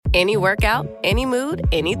Any workout, any mood,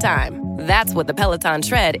 anytime. That's what the Peloton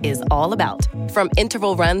Tread is all about. From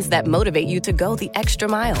interval runs that motivate you to go the extra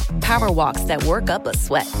mile, power walks that work up a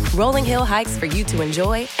sweat, rolling hill hikes for you to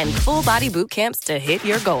enjoy, and full body boot camps to hit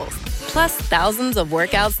your goals. Plus, thousands of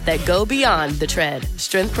workouts that go beyond the tread.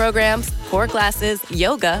 Strength programs, core classes,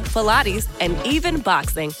 yoga, Pilates, and even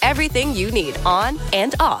boxing. Everything you need on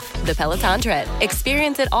and off the Peloton Tread.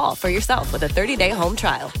 Experience it all for yourself with a 30-day home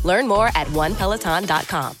trial. Learn more at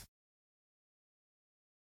onepeloton.com.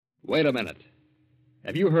 Wait a minute.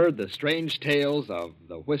 Have you heard the strange tales of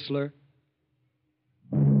the Whistler?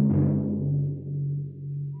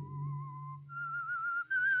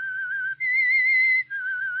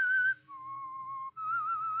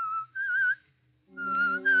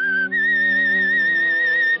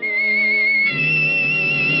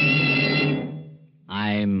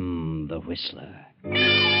 I'm the Whistler.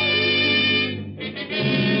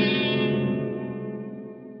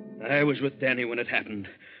 I was with Danny when it happened,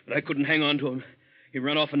 but I couldn't hang on to him. He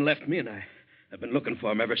ran off and left me, and I've been looking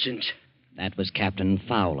for him ever since. That was Captain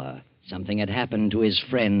Fowler. Something had happened to his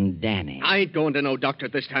friend Danny. I ain't going to no doctor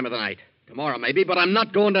at this time of the night. Tomorrow, maybe, but I'm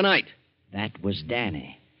not going tonight. That was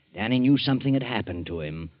Danny. Danny knew something had happened to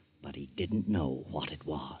him, but he didn't know what it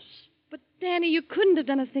was. But, Danny, you couldn't have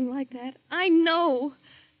done a thing like that. I know.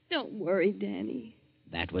 Don't worry, Danny.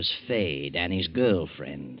 That was Fay, Danny's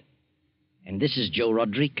girlfriend. And this is Joe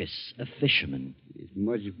Rodriguez, a fisherman. It's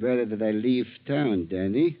much better that I leave town,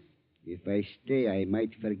 Danny. If I stay, I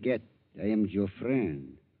might forget I am your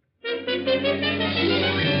friend.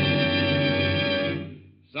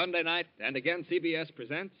 Sunday night, and again CBS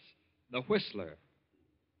presents The Whistler.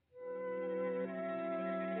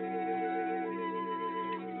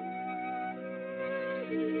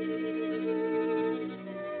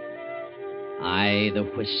 I, the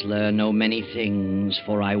Whistler, know many things,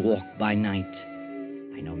 for I walk by night.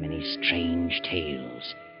 I know many strange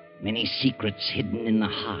tales, many secrets hidden in the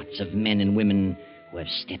hearts of men and women who have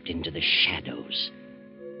stepped into the shadows.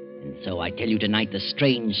 And so I tell you tonight the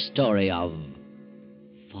strange story of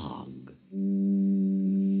fog.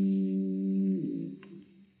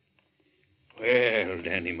 Well,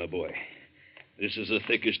 Danny, my boy, this is the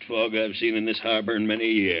thickest fog I've seen in this harbor in many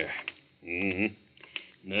a year. Mm-hmm.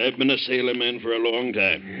 I've been a sailorman for a long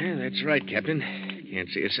time. Yeah, that's right, Captain. Can't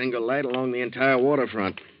see a single light along the entire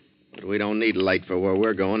waterfront. But we don't need light for where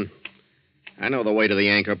we're going. I know the way to the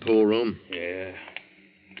anchor pool room. Yeah,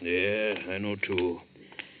 I know, too.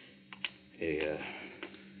 Hey,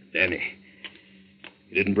 Danny,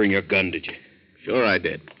 you didn't bring your gun, did you? Sure I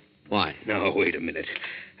did. Why? Now, wait a minute.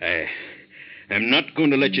 I'm not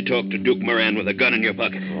going to let you talk to Duke Moran with a gun in your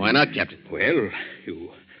pocket. Why not, Captain? Well,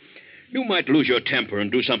 you might lose your temper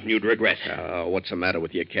and do something you'd regret. What's the matter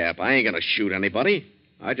with you, Cap? I ain't going to shoot anybody.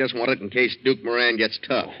 I just want it in case Duke Moran gets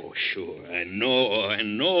tough. Oh, sure. I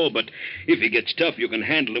know. But if he gets tough, you can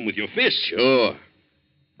handle him with your fists. Sure.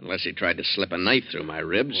 Unless he tried to slip a knife through my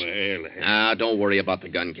ribs. Well... don't worry about the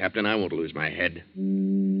gun, Captain. I won't lose my head.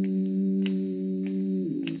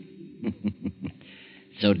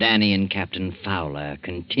 So Danny and Captain Fowler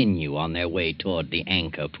continue on their way toward the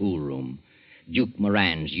anchor pool room, Duke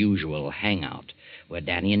Moran's usual hangout, where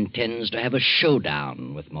Danny intends to have a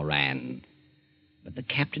showdown with Moran. But the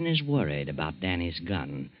captain is worried about Danny's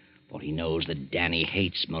gun, for he knows that Danny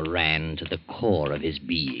hates Moran to the core of his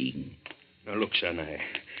being. Now, look, son, I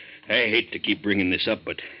hate to keep bringing this up,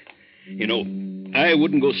 but, I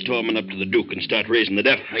wouldn't go storming up to the Duke and start raising the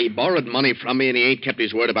devil. He borrowed money from me, and he ain't kept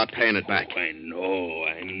his word about paying it back. Oh,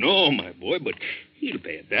 I know, my boy, but he'll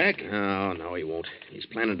pay it back. Oh, no, he won't. He's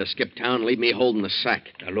planning to skip town and leave me holding the sack.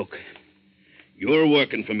 Now, look, you're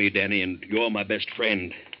working for me, Danny, and you're my best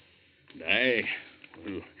friend. And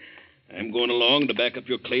I'm going along to back up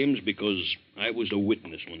your claims because I was a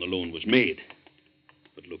witness when the loan was made.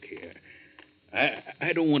 But look here,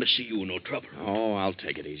 I don't want to see you in no trouble. Oh, I'll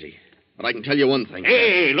take it easy. But I can tell you one thing.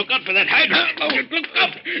 Hey, look out for that hydrant. Look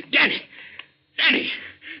out. Danny,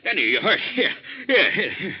 you're hurt. Here.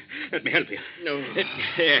 Let me help you. No.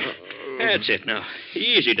 There. That's it now.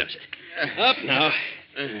 Easy does it. Up now.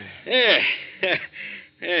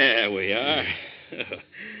 There we are.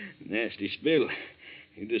 Nasty spill.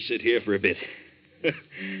 You just sit here for a bit.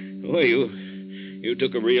 Boy, you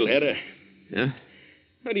took a real header. Yeah?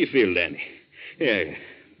 How do you feel, Danny? Yeah,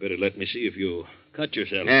 better let me see if you cut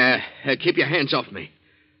yourself. Keep your hands off me.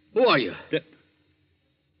 Who are you?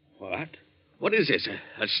 What? What is this,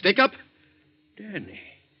 a stick-up? Danny,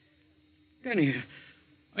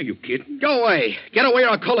 are you kidding? Go away. Get away or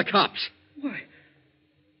I'll call the cops. Why?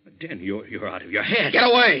 Danny, you're out of your head. Get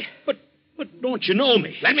away. But don't you know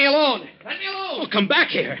me? Let me alone. Oh, come back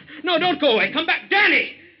here. No, don't go away. Come back.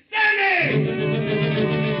 Danny!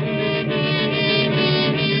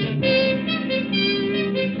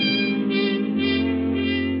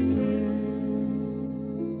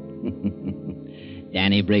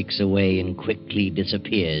 breaks away and quickly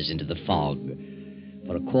disappears into the fog.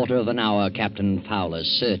 For a quarter of an hour, Captain Fowler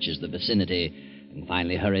searches the vicinity and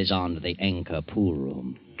finally hurries on to the Anchor pool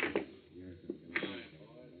room.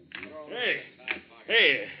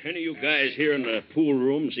 Hey, any of you guys here in the pool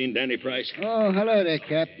room seen Danny Price? Oh, hello there,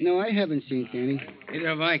 Cap. No, I haven't seen Danny. Neither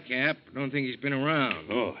have I, Cap. Don't think he's been around.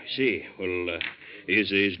 Oh, I see. Well,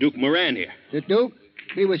 is Duke Moran here? The Duke?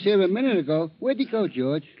 He was here a minute ago. Where'd he go,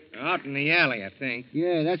 George? Out in the alley, I think.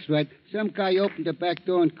 Yeah, that's right. Some guy opened the back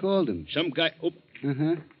door and called him. Some guy... Oh,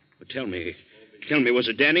 Uh-huh. well, tell me, was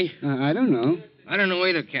it Danny? I don't know. I don't know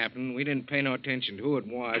either, Captain. We didn't pay no attention to who it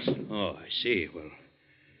was. Oh, I see. Well,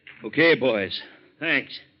 okay, boys.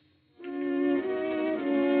 Thanks.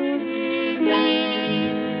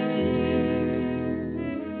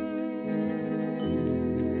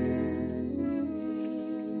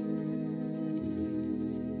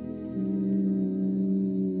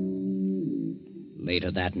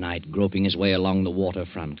 Later that night, groping his way along the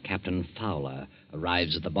waterfront, Captain Fowler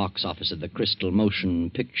arrives at the box office of the Crystal Motion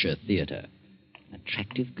Picture Theater. An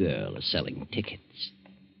attractive girl is selling tickets.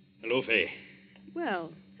 Hello, Fay.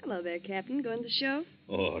 Well, hello there, Captain. Going to the show?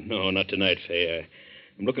 Oh, no, not tonight, Fay.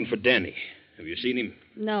 I'm looking for Danny. Have you seen him?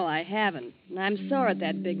 No, I haven't. And I'm sore at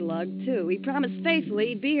that big lug, too. He promised faithfully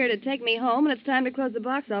he'd be here to take me home, and it's time to close the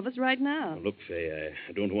box office right now. Look, Fay,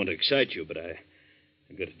 I don't want to excite you, but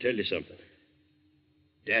I've got to tell you something.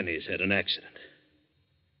 Danny's had an accident.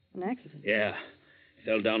 An accident? Yeah. He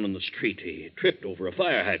fell down on the street. He tripped over a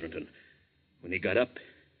fire hydrant, and when he got up,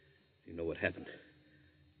 you know what happened?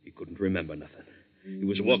 He couldn't remember nothing. He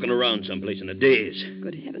was walking around someplace in a daze.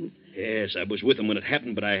 Good heavens. Yes, I was with him when it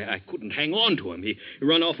happened, but I couldn't hang on to him. He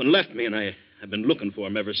run off and left me, and I've been looking for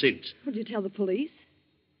him ever since. Would you tell the police?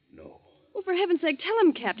 No. Well, for heaven's sake, tell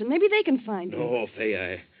him, Captain. Maybe they can find him. No,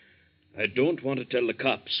 Fay, I don't want to tell the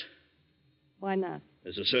cops. Why not?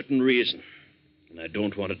 There's a certain reason, and I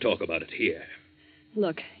don't want to talk about it here.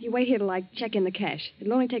 Look, you wait here till I check in the cash.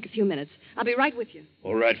 It'll only take a few minutes. I'll be right with you.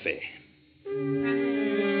 All right, Fay.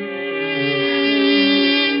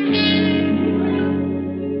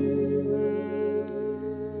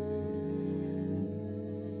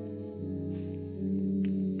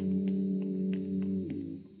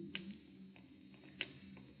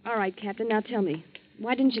 All right, Captain. Now tell me,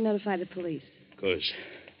 why didn't you notify the police? Because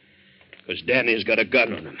Danny's got a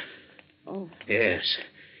gun on him. Oh. Yes.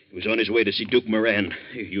 He was on his way to see Duke Moran.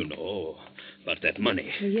 You know, about that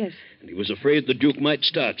money. Oh, yes. And he was afraid the Duke might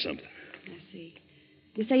start something. I see.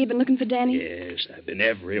 You say you've been looking for Danny? Yes, I've been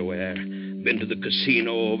everywhere. Been to the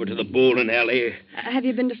casino, over to the bowling alley. Have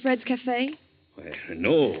you been to Fred's Cafe? Well,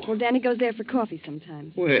 no. Well, Danny goes there for coffee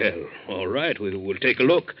sometimes. Well, all right. We'll take a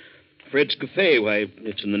look. Fred's Cafe, why,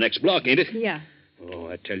 it's in the next block, ain't it? Yeah. Oh,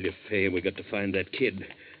 I tell you, Fay, we got to find that kid.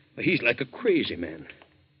 He's like a crazy man.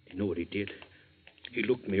 You know what he did? He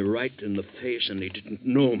looked me right in the face, and he didn't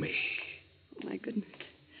know me. Oh, my goodness.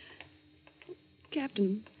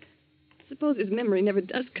 Captain, suppose his memory never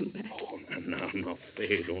does come back. Oh, no,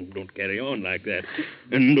 Fay, don't carry on like that.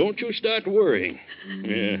 And don't you start worrying.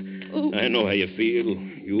 Yeah, Oh. I know how you feel.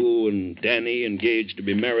 You and Danny engaged to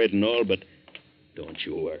be married and all, but don't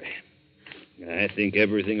you worry. I think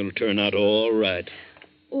everything will turn out all right.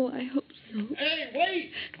 Oh, I hope so.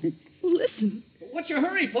 Hey, wait! Listen, What's your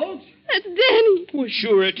hurry, folks? that's Danny. Well,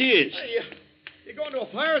 sure it is. Hey, you going to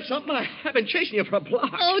a fire or something? I've been chasing you for a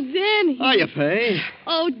block. Oh, Danny. Hiya, Fay.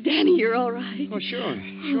 Oh, Danny, you're all right. Oh, sure.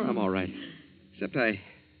 Sure, I'm all right. Except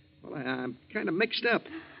I'm kind of mixed up.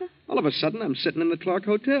 All of a sudden, I'm sitting in the Clark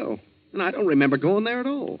Hotel. And I don't remember going there at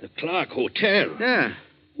all. The Clark Hotel? Yeah.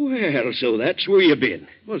 Well, so that's where you been.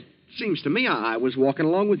 Well, it seems to me I was walking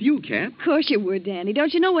along with you, Cap. Of course you were, Danny.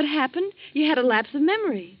 Don't you know what happened? You had a lapse of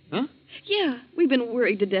memory. Huh? Yeah, we've been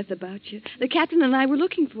worried to death about you. The captain and I were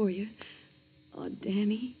looking for you. Oh,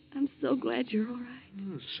 Danny, I'm so glad you're all right.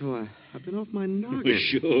 Oh, so I've been off my noggin.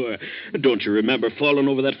 Sure. Don't you remember falling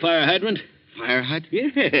over that fire hydrant? Fire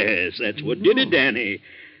hydrant? Yes, that's what did it, Danny.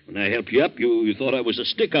 When I helped you up, you thought I was a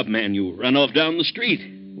stick-up man. You ran off down the street.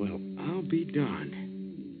 Well, I'll be darned.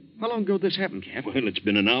 How long ago this happened, Cap? Well, it's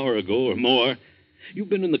been an hour ago or more. You've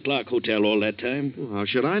been in the Clark Hotel all that time. Well, how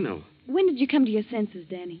should I know? When did you come to your senses,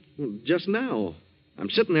 Danny? Well, just now. I'm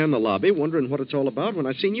sitting there in the lobby wondering what it's all about when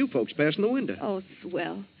I seen you folks passing the window. Oh,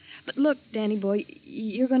 swell. But look, Danny boy,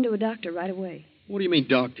 you're going to a doctor right away. What do you mean,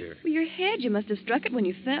 doctor? Well, your head, you must have struck it when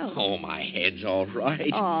you fell. Oh, my head's all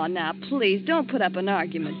right. Oh, now, please, don't put up an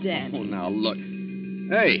argument, Danny. Oh, now, look.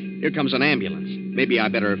 Hey, here comes an ambulance. Maybe I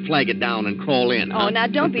better flag it down and crawl in, huh? Oh, now,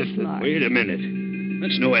 don't be smart. Wait a minute.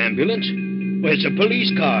 That's no ambulance. Well, it's a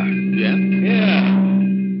police car. Yeah? Yeah.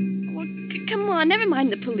 Well, come on, on, never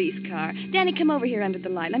mind the police car. Danny, come over here under the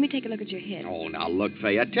light. Let me take a look at your head. Oh, now, look,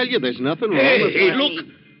 Fay, I tell you there's nothing wrong Hey, with hey, my... look!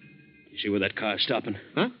 You see where that car's stopping?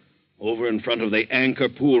 Huh? Over in front of the Anchor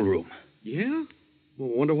pool room. Yeah? Well,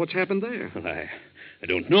 wonder what's happened there. Well, I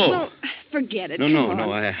don't know. Well, forget it. No, Come no, on.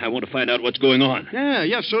 no. I want to find out what's going on.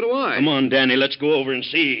 Yeah, so do I. Come on, Danny. Let's go over and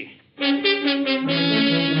see.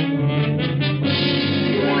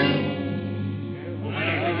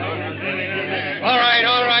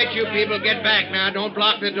 All right, you people, get back now. Don't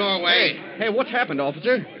block the doorway. Hey, what's happened,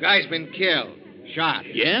 officer? The guy's been killed. Shot.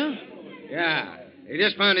 Yeah? Yeah. They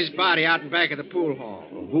just found his body out in back of the pool hall.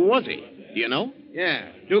 Who was he? Do you know? Yeah,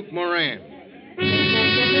 Duke Moran.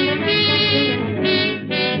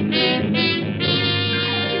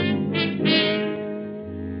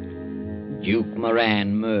 Duke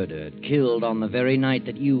Moran murdered, killed on the very night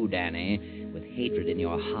that you, Danny, with hatred in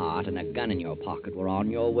your heart and a gun in your pocket, were on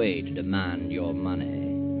your way to demand your money.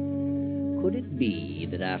 Could it be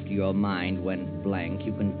that after your mind went blank,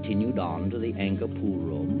 you continued on to the Anchor pool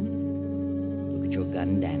room? Look at your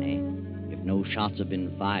gun, Danny. If no shots have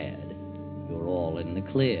been fired, you're all in the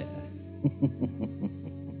clear.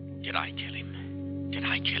 Did I kill him? Did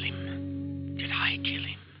I kill him? Did I kill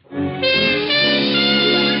him?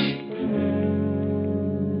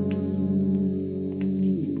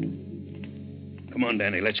 Come on,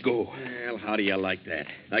 Danny. Let's go. Well, how do you like that?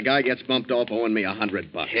 A guy gets bumped off owing me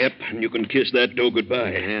 $100. Yep, and you can kiss that dough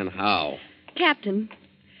goodbye. And how? Captain,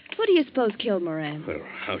 who do you suppose killed Moran? Well,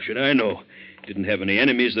 how should I know? Didn't have any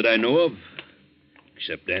enemies that I know of.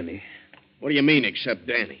 Except Danny. What do you mean, except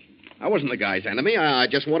Danny? I wasn't the guy's enemy. I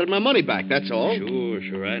just wanted my money back, that's all.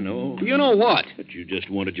 Sure, I know. You know what? But you just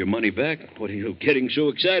wanted your money back. What are you getting so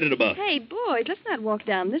excited about? Hey, boys, let's not walk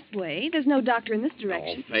down this way. There's no doctor in this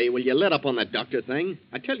direction. Oh, Fay, will you let up on that doctor thing?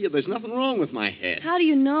 I tell you, there's nothing wrong with my head. How do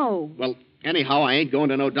you know? Well, anyhow, I ain't going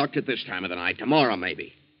to no doctor this time of the night. Tomorrow,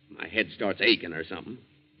 maybe. My head starts aching or something.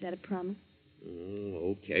 Is that a promise?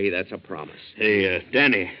 Oh, okay, that's a promise. Hey,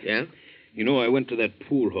 Danny. Yeah? You know, I went to that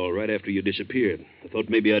pool hall right after you disappeared. I thought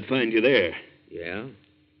maybe I'd find you there. Yeah?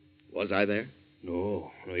 Was I there? No,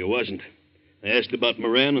 you wasn't. I asked about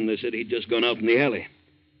Moran, and they said he'd just gone out in the alley.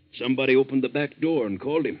 Somebody opened the back door and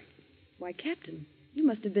called him. Why, Captain, you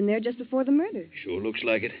must have been there just before the murder. Sure looks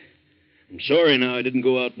like it. I'm sorry now I didn't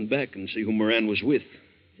go out and back and see who Moran was with.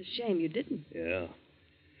 It's a shame you didn't. Yeah.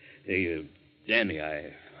 Hey, Danny,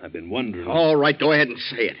 I've been wondering... All right, go ahead and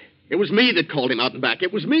say it. It was me that called him out and back.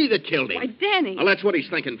 It was me that killed him. Why, Danny. Well, that's what he's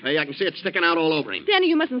thinking, Fay. I can see it sticking out all over him. Danny,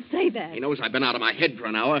 you mustn't say that. He knows I've been out of my head for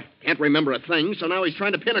an hour. Can't remember a thing, so now he's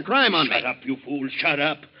trying to pin a crime on me. Shut up, you fool. Shut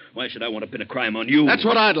up. Why should I want to pin a crime on you? That's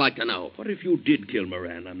what I'd like to know. What if you did kill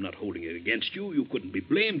Moran? I'm not holding it against you. You couldn't be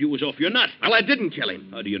blamed. You was off your nut. Well, I didn't kill him.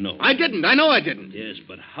 How do you know? I didn't. I know I didn't. Yes,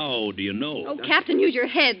 but how do you know? Oh, Captain, use your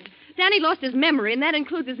head. Danny lost his memory, and that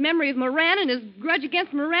includes his memory of Moran and his grudge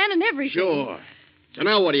against Moran and everything. Sure. So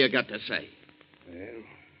now what do you got to say? Well,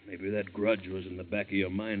 maybe that grudge was in the back of your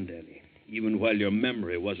mind, Danny, even while your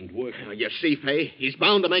memory wasn't working. You see, Fay, he's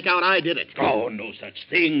bound to make out I did it. Oh, no such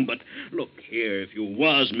thing. But look here, if you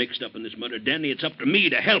was mixed up in this murder, Danny, it's up to me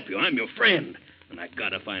to help you. I'm your friend, and I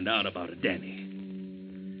gotta find out about it, Danny.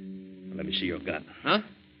 Let me see your gun. Huh?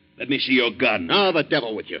 Let me see your gun. Oh, the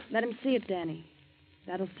devil with you. Let him see it, Danny.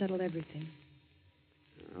 That'll settle everything.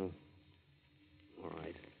 Oh. All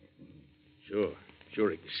right. Sure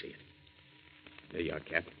he can see it. There you are,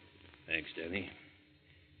 Cap. Thanks, Danny.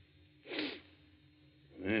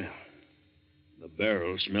 Well, the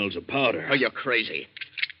barrel smells of powder. Oh, you're crazy.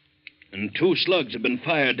 And 2 slugs have been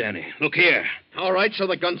fired, Danny. Look here. All right, so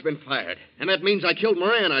the gun's been fired. And that means I killed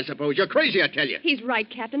Moran, I suppose. You're crazy, I tell you. He's right,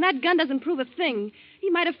 Captain. That gun doesn't prove a thing. He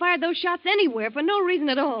might have fired those shots anywhere for no reason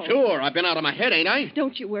at all. Sure, I've been out of my head, ain't I?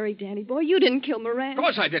 Don't you worry, Danny boy. You didn't kill Moran. Of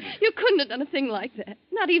course I didn't. You couldn't have done a thing like that.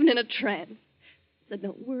 Not even in a trance. So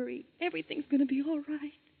don't worry. Everything's going to be all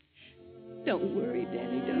right. Don't worry,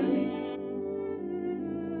 Danny, darling.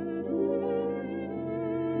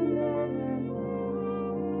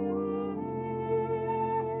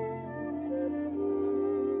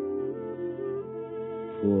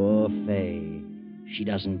 Poor Fay. She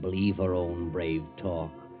doesn't believe her own brave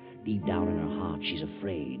talk. Deep down in her heart, she's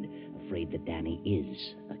afraid that Danny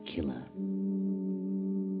is a killer.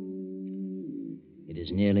 It is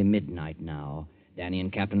nearly midnight now. Danny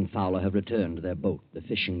and Captain Fowler have returned to their boat, the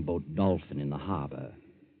fishing boat Dolphin, in the harbor.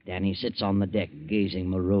 Danny sits on the deck, gazing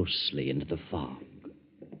morosely into the fog.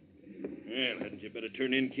 Well, hadn't you better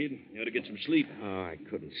turn in, kid? You ought to get some sleep. Oh, I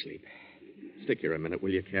couldn't sleep. Stick here a minute,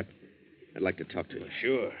 will you, Cap? I'd like to talk to you.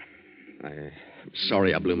 Sure. I'm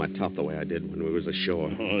sorry I blew my top the way I did when we was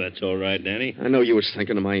ashore. Oh, that's all right, Danny. I know you was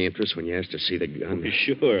thinking of my interest when you asked to see the gun.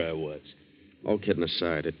 Sure I was. All kidding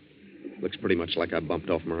aside, it looks pretty much like I bumped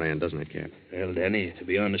off Moran, doesn't it, Cap? Well, Danny, to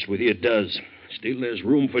be honest with you, it does. Still, there's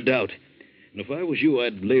room for doubt. And if I was you,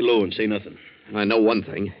 I'd lay low and say nothing. I know one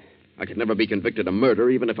thing. I could never be convicted of murder,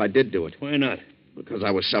 even if I did do it. Why not? Because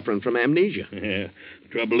I was suffering from amnesia. Yeah. The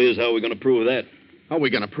trouble is, how are we going to prove that? How are we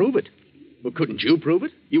going to prove it? Well, couldn't you prove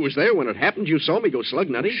it? You was there when it happened. You saw me go slug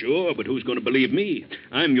nutty. Sure, but who's going to believe me?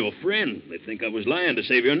 I'm your friend. They think I was lying to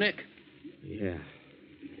save your neck. Yeah,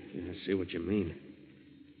 I see what you mean.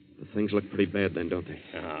 The things look pretty bad then, don't they?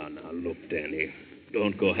 Ah, now, look, Danny.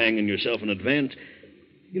 Don't go hanging yourself in advance.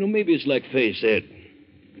 You know, maybe it's like Fay said.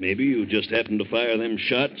 Maybe you just happened to fire them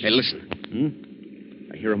shots. Hey, listen.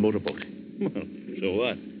 I hear a motorboat. Well, so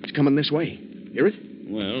what? It's coming this way. Hear it?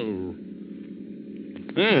 Well,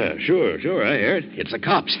 sure, I hear it. It's the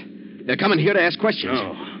cops. They're coming here to ask questions.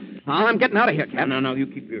 Oh. I'm getting out of here, Cap. No, you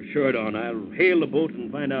keep your shirt on. I'll hail the boat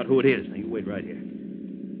and find out who it is. Now, you wait right here.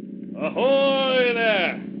 Ahoy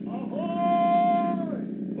there! Ahoy!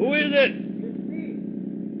 Who is it? It's me,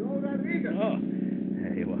 Joe Rodriguez. Oh,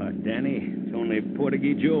 there you are, Danny. It's only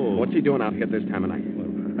Portuguese Joe. What's he doing out here this time of night?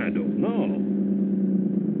 Well, I don't know.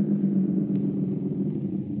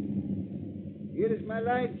 Here is my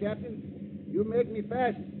line, Captain. You make me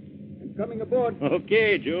fast. I'm coming aboard.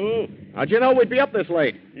 Okay, Joe. How'd you know we'd be up this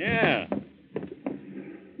late? Yeah.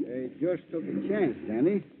 I just took a chance,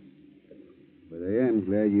 Danny. But I am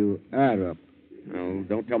glad you are up. Oh,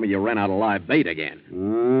 don't tell me you ran out of live bait again.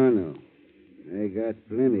 Oh, no. I got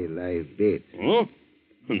plenty live bait. Oh?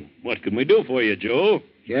 What can we do for you, Joe?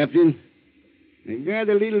 Captain, I got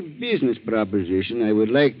a little business proposition I would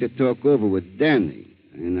like to talk over with Danny.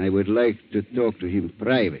 And I would like to talk to him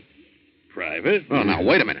private. Private? Oh, now,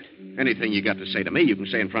 wait a minute. Anything you got to say to me, you can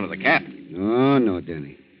say in front of the cap. Oh, no,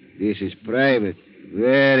 Danny. This is private.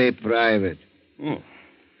 Very private. Oh,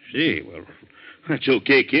 see. Well, that's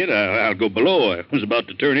okay, kid. I'll go below. I was about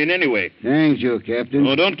to turn in anyway. Thank you, Captain.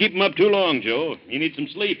 Oh, don't keep him up too long, Joe. You need some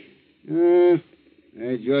sleep.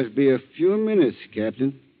 I'll just be a few minutes,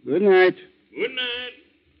 Captain. Good night. Good night.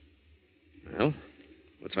 Well,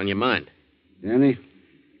 what's on your mind? Danny,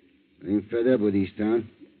 I'm fed up with East Town.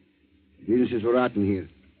 Business is rotten here.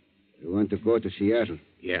 I want to go to Seattle.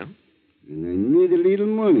 Yeah? And I need a little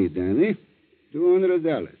money, Danny.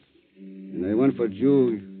 $200. And I want for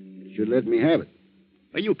Joe should let me have it.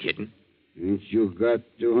 Are you kidding? Ain't you got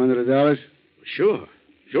 $200? Sure.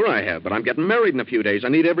 Sure I have, but I'm getting married in a few days. I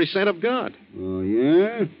need every cent I've got. Oh,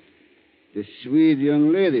 yeah? The sweet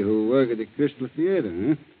young lady who works at the Crystal Theater,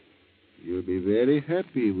 huh? You'll be very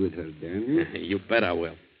happy with her, Danny. You bet I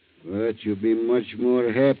will. But you'll be much more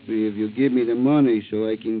happy if you give me the money so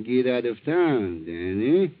I can get out of town,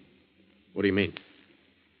 Danny. What do you mean?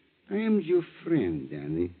 I am your friend,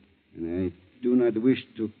 Danny, and I do not wish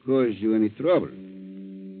to cause you any trouble.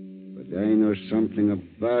 But I know something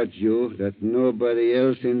about you that nobody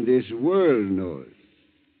else in this world knows.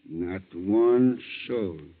 Not one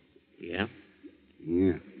soul. Yeah?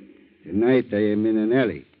 Yeah. Tonight I am in an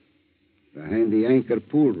alley, behind the Anchor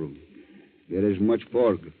pool room. There is much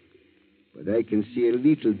fog, but I can see a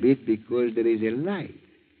little bit because there is a light.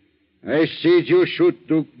 I see you shoot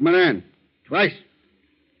Duke Moran. Twice.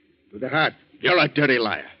 To the heart. You're a dirty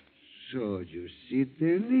liar. So you see,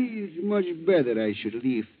 Danny, it's much better I should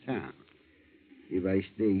leave town. If I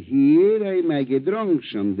stay here, I might get drunk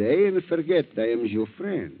someday and forget I am your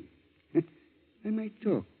friend. I might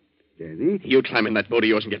talk, Danny. You climb in that boat of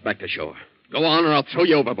yours and get back to shore. Go on, or I'll throw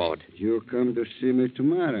you overboard. You come to see me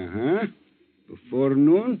tomorrow, huh? Before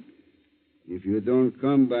noon? If you don't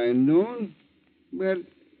come by noon, well,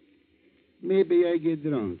 maybe I get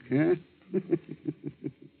drunk, huh?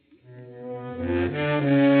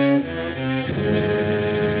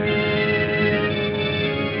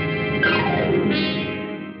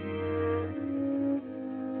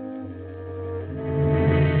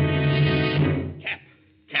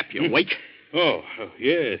 Cap, you awake? Oh,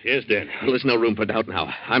 yes, Dan. Well, there's no room for doubt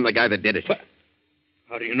now. I'm the guy that did it. What?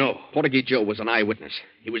 How do you know? Portuguese Joe was an eyewitness.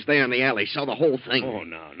 He was there in the alley, saw the whole thing. Oh,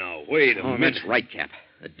 now, wait a minute. That's right, Cap.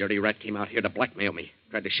 The dirty rat came out here to blackmail me.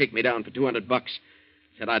 Tried to shake me down for $200.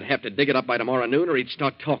 Said I'd have to dig it up by tomorrow noon or he'd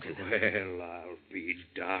start talking. Well, I'll be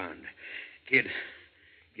darned. Kid,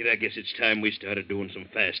 I guess it's time we started doing some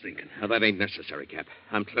fast thinking. Now, that ain't necessary, Cap.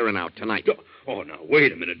 I'm clearing out tonight. Oh, now,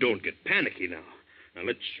 wait a minute. Don't get panicky now. Now,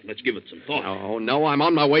 let's give it some thought. No, I'm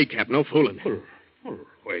on my way, Cap. No fooling. Well,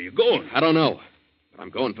 where are you going? I don't know. But I'm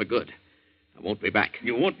going for good. I won't be back.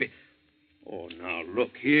 You won't be? Oh, now,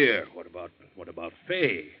 look here. What about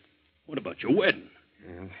Fay? What about your wedding?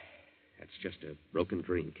 Well, that's just a broken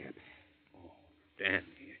dream, Cap. Oh, Danny.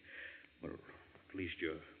 Well, at least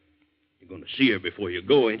you're going to see her before you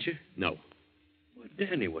go, ain't you? No. Well,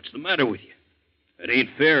 Danny, what's the matter with you? It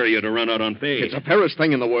ain't fair of you to run out on Faye. It's the fairest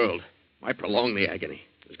thing in the world. Why prolong the agony?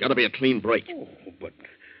 There's got to be a clean break. Oh, but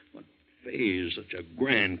Faye's such a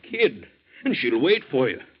grand kid, and she'll wait for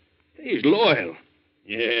you. Faye's loyal.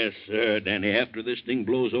 Yes, sir, Danny. After this thing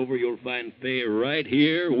blows over, you'll find Faye right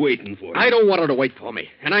here waiting for you. I don't want her to wait for me,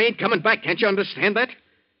 and I ain't coming back. Can't you understand that?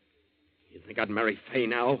 You think I'd marry Faye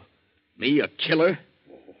now? Me, a killer?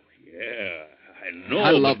 Oh, yeah, I know.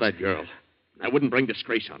 I love that girl. I wouldn't bring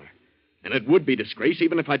disgrace on her. And it would be disgrace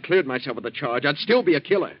even if I'd cleared myself of the charge. I'd still be a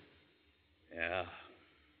killer. Yeah.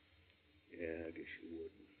 Yeah, I guess you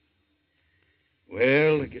would.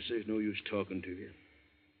 Well, I guess there's no use talking to you.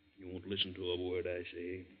 You won't listen to a word I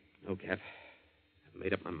say. No, Cap. I've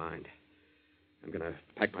made up my mind. I'm going to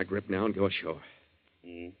pack my grip now and go ashore.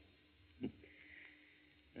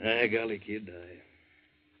 Golly, kid, I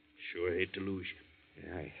sure hate to lose you.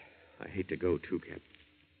 Yeah, I hate to go, too, Cap.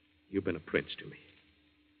 You've been a prince to me.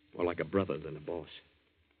 More like a brother than a boss.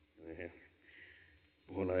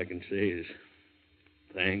 Well, all I can say is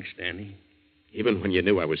thanks, Danny. Even when you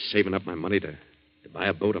knew I was saving up my money to buy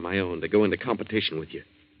a boat of my own, to go into competition with you,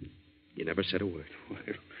 you never said a word. Well,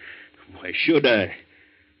 why should I?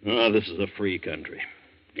 Oh, this is a free country.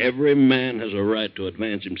 Every man has a right to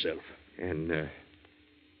advance himself. And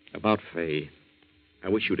about Faye, I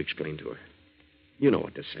wish you'd explain to her. You know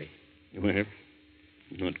what to say. Well,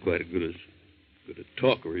 not quite as good a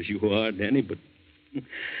talker as you are, Danny, but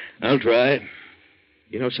I'll try.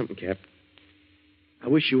 You know something, Cap? I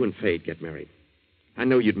wish you and Faye'd get married. I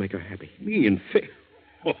know you'd make her happy. Me and Faye?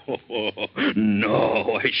 Oh, no,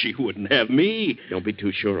 why, she wouldn't have me. Don't be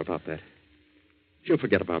too sure about that. She'll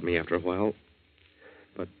forget about me after a while.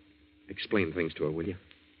 But explain things to her, will you?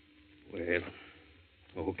 Well,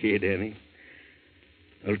 okay, Danny.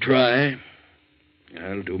 I'll try.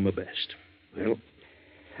 I'll do my best. Well,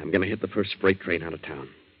 I'm going to hit the first freight train out of town.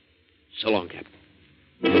 So long, Cap.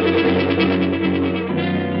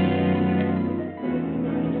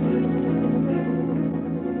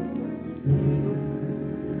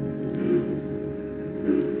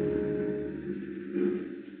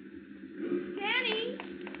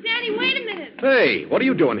 Danny, wait a minute. Hey, what are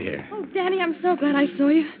you doing here? Oh, Danny, I'm so glad I saw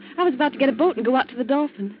you. I was about to get a boat and go out to the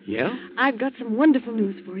Dolphin. Yeah? I've got some wonderful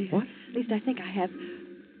news for you. What? At least I think I have.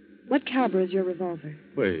 What caliber is your revolver?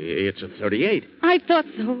 Well, it's a .38. I thought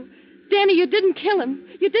so. Danny, you didn't kill him.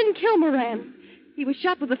 You didn't kill Moran. He was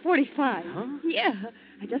shot with a .45. Huh? Yeah.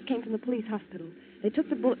 I just came from the police hospital. They took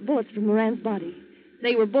the bullets from Moran's body.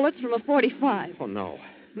 They were bullets from a .45. Oh, no.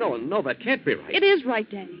 No, that can't be right. It is right,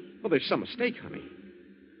 Danny. Well, there's some mistake, honey.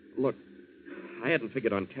 Look, I hadn't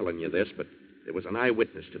figured on telling you this, but there was an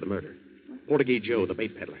eyewitness to the murder. Portuguese Joe, the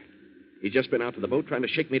bait peddler. He's just been out to the boat trying to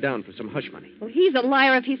shake me down for some hush money. Well, he's a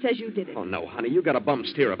liar if he says you did it. Oh, no, honey. You got a bum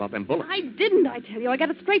steer about them bullets. I didn't, I tell you. I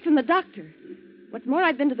got it straight from the doctor. What's more,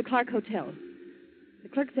 I've been to the Clark Hotel. The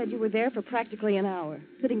clerk said you were there for practically an hour,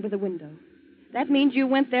 sitting by the window. That means you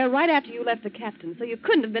went there right after you left the captain, so you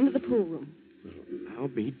couldn't have been to the pool room. Well, I'll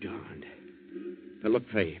be darned. Now, look,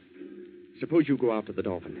 Faye. Suppose you go out to the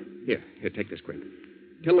Dolphin. Here, take this grip.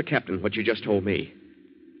 Tell the captain what you just told me.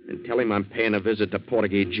 And tell him I'm paying a visit to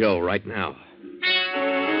Portuguese Joe right now.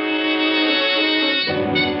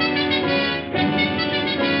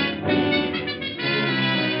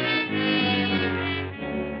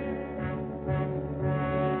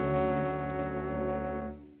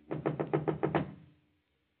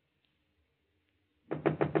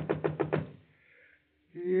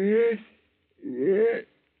 Yes.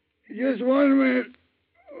 Just 1 minute.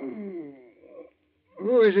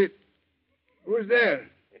 Who is it? Who's there?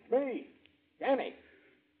 It's me, Danny.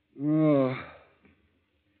 Oh.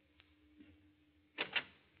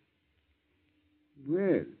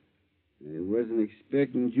 Well, I wasn't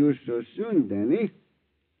expecting you so soon, Danny.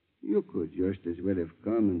 You could just as well have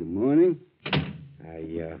come in the morning.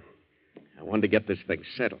 I wanted to get this thing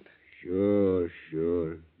settled. Sure.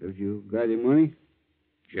 Have you got any money?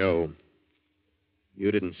 Joe,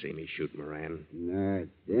 you didn't see me shoot Moran. Nah,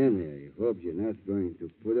 Danny, I hope you're not going to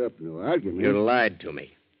put up no argument. You lied to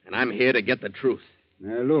me, and I'm here to get the truth.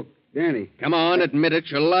 Now, look, Danny. Come on, admit it.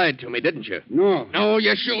 You lied to me, didn't you? No. No,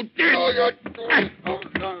 you shoot. No, let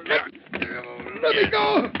me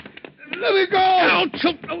go. Let me go. I'll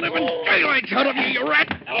choke the living daylights out of you, you rat.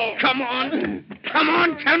 Come on. Come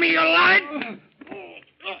on, tell me you lied.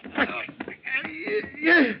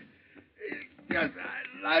 Yes, I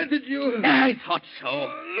lied to you. I thought so.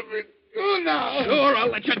 Let me go now. Sure, I'll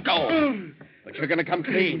let you go. But you're going to come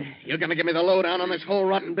clean. You're going to give me the lowdown on this whole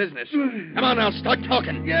rotten business. Come on now, start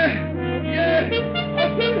talking. Yeah.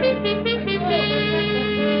 I'll tell you.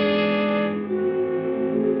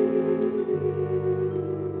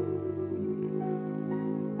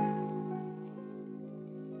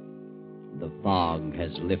 The fog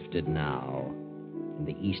has lifted now, and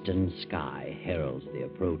the eastern sky heralds the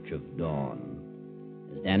approach of dawn.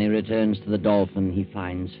 As Danny returns to the Dolphin, he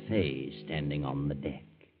finds Fay standing on the deck.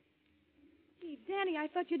 Gee, Danny, I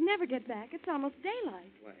thought you'd never get back. It's almost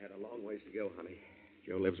daylight. Well, I had a long ways to go, honey.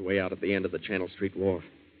 Joe lives way out at the end of the Channel Street Wharf.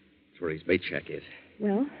 That's where his bait shack is.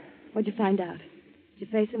 Well, what'd you find out? Did you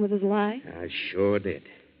face him with his lie? I sure did.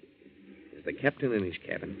 Is the captain in his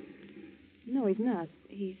cabin? No, he's not.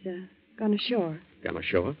 He's gone ashore. Gone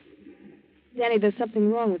ashore? Danny, there's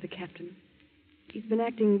something wrong with the captain. He's been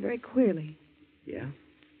acting very queerly. Yeah?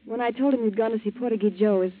 When I told him you'd gone to see Portuguese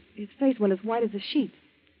Joe, his face went as white as a sheet.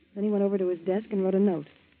 Then he went over to his desk and wrote a note.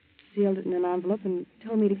 Sealed it in an envelope and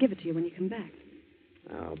told me to give it to you when you come back.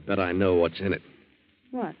 I'll bet I know what's in it.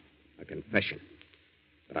 What? A confession.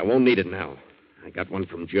 But I won't need it now. I got one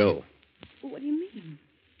from Joe. What do you mean?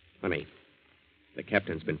 Honey, the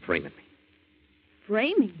captain's been framing me.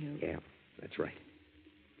 Framing you? Yeah, that's right.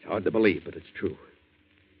 It's hard to believe, but it's true.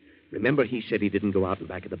 Remember he said he didn't go out in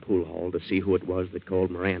back of the pool hall to see who it was that called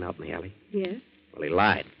Moran out in the alley? Yes. Well, he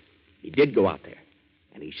lied. He did go out there,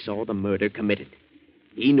 and he saw the murder committed.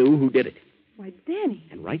 He knew who did it. Why, Danny.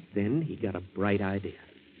 And right then, he got a bright idea.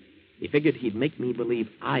 He figured he'd make me believe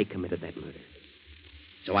I committed that murder.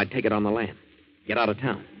 So I'd take it on the lam. Get out of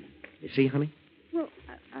town. You see, honey? Well,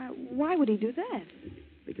 why would he do that?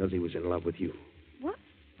 Because he was in love with you. What?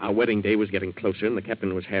 Our wedding day was getting closer, and the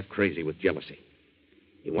captain was half crazy with jealousy.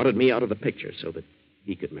 He wanted me out of the picture so that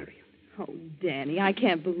he could marry you. Oh, Danny, I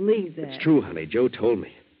can't believe that. It's true, honey. Joe told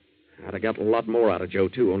me. I'd have got a lot more out of Joe,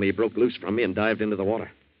 too, only he broke loose from me and dived into the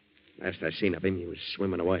water. Last I seen of him, he was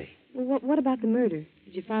swimming away. Well, what about the murder?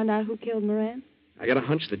 Did you find out who killed Moran? I got a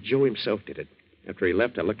hunch that Joe himself did it. After he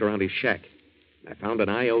left, I looked around his shack. I found an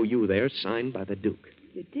IOU there signed by the Duke.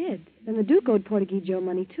 You did? Then the Duke owed Portuguese Joe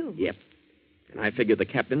money, too. Yep. And I figured the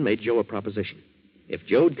captain made Joe a proposition. If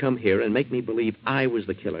Joe'd come here and make me believe I was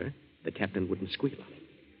the killer, the captain wouldn't squeal on him.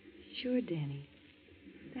 Sure, Danny.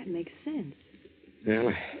 That makes sense. Well,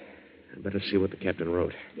 I better see what the captain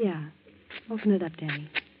wrote. Yeah. Open it up, Danny.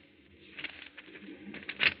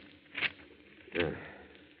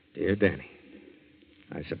 Dear Danny,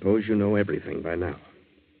 I suppose you know everything by now.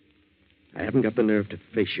 I haven't got the nerve to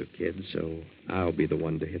face you, kid, so I'll be the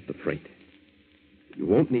one to hit the freight. You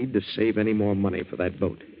won't need to save any more money for that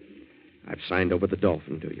boat. I've signed over the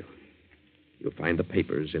Dolphin to you. You'll find the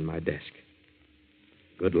papers in my desk.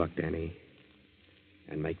 Good luck, Danny,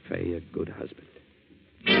 and make Fay a good husband.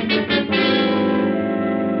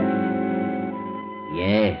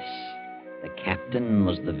 Yes, the captain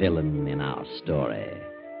was the villain in our story.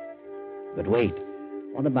 But wait,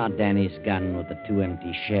 what about Danny's gun with the 2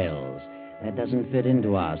 empty shells? That doesn't fit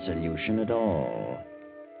into our solution at all.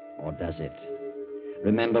 Or does it?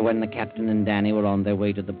 Remember when the captain and Danny were on their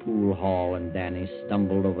way to the pool hall and Danny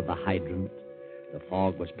stumbled over the hydrant? The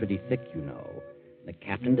fog was pretty thick, you know. The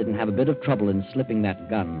captain didn't have a bit of trouble in slipping that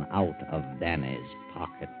gun out of Danny's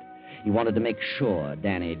pocket. He wanted to make sure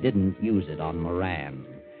Danny didn't use it on Moran.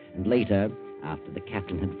 And later, after the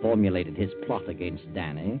captain had formulated his plot against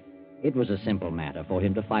Danny, it was a simple matter for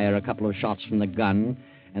him to fire a couple of shots from the gun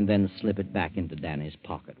and then slip it back into Danny's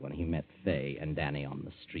pocket when he met Fay and Danny on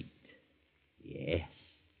the street. Yes,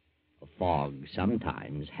 a fog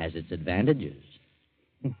sometimes has its advantages.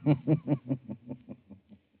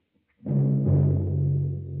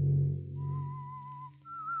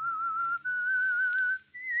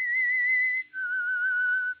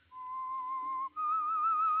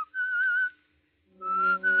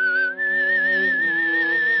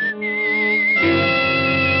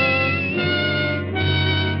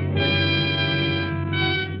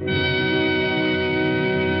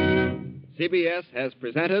 CBS has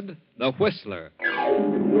presented The Whistler.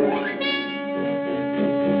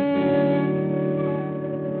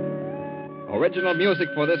 Original music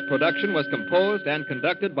for this production was composed and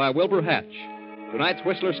conducted by Wilbur Hatch. Tonight's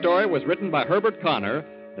Whistler story was written by Herbert Connor,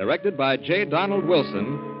 directed by J. Donald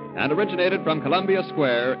Wilson, and originated from Columbia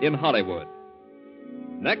Square in Hollywood.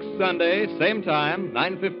 Next Sunday, same time,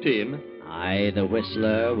 9:15. I, the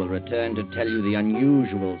Whistler, will return to tell you the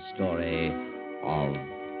unusual story of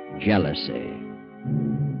jealousy.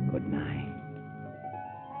 Good night.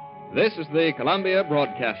 This is the Columbia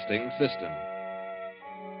Broadcasting System.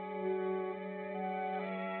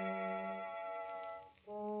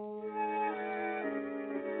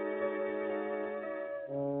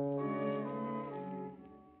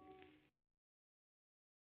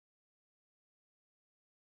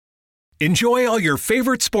 Enjoy all your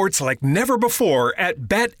favorite sports like never before at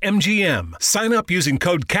BetMGM. Sign up using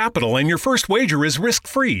code CAPITAL and your first wager is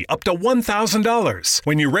risk-free up to $1,000.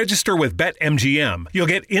 When you register with BetMGM, you'll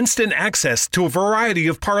get instant access to a variety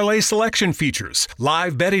of parlay selection features,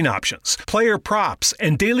 live betting options, player props,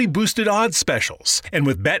 and daily boosted odds specials. And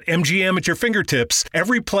with BetMGM at your fingertips,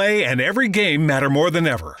 every play and every game matter more than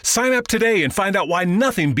ever. Sign up today and find out why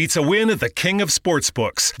nothing beats a win at the King of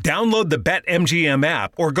Sportsbooks. Download the BetMGM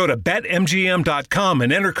app or go to BetMGM.com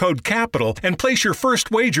and enter code CAPITAL and place your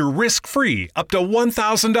first wager risk-free up to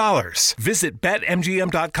 $1,000. Visit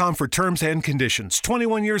BetMGM.com for terms and conditions.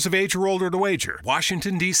 21 years of age or older to wager.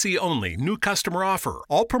 Washington, D.C. only. New customer offer.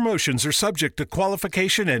 All promotions are subject to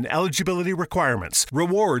qualification and eligibility requirements.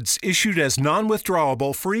 Rewards issued as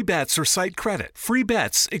non-withdrawable free bets or site credit. Free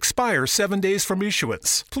bets expire 7 days from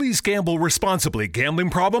issuance. Please gamble responsibly. Gambling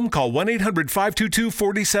problem? Call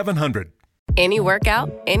 1-800-522-4700. Any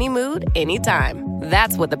workout, any mood, anytime.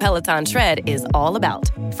 That's what the Peloton Tread is all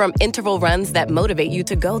about. From interval runs that motivate you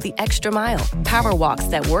to go the extra mile, power walks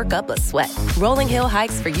that work up a sweat, rolling hill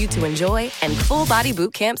hikes for you to enjoy, and full body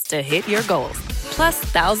boot camps to hit your goals. Plus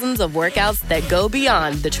thousands of workouts that go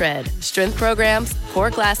beyond the tread. Strength programs,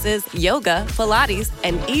 core classes, yoga, Pilates,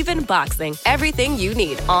 and even boxing. Everything you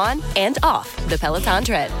need on and off the Peloton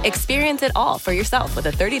Tread. Experience it all for yourself with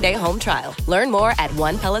a 30-day home trial. Learn more at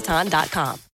onepeloton.com.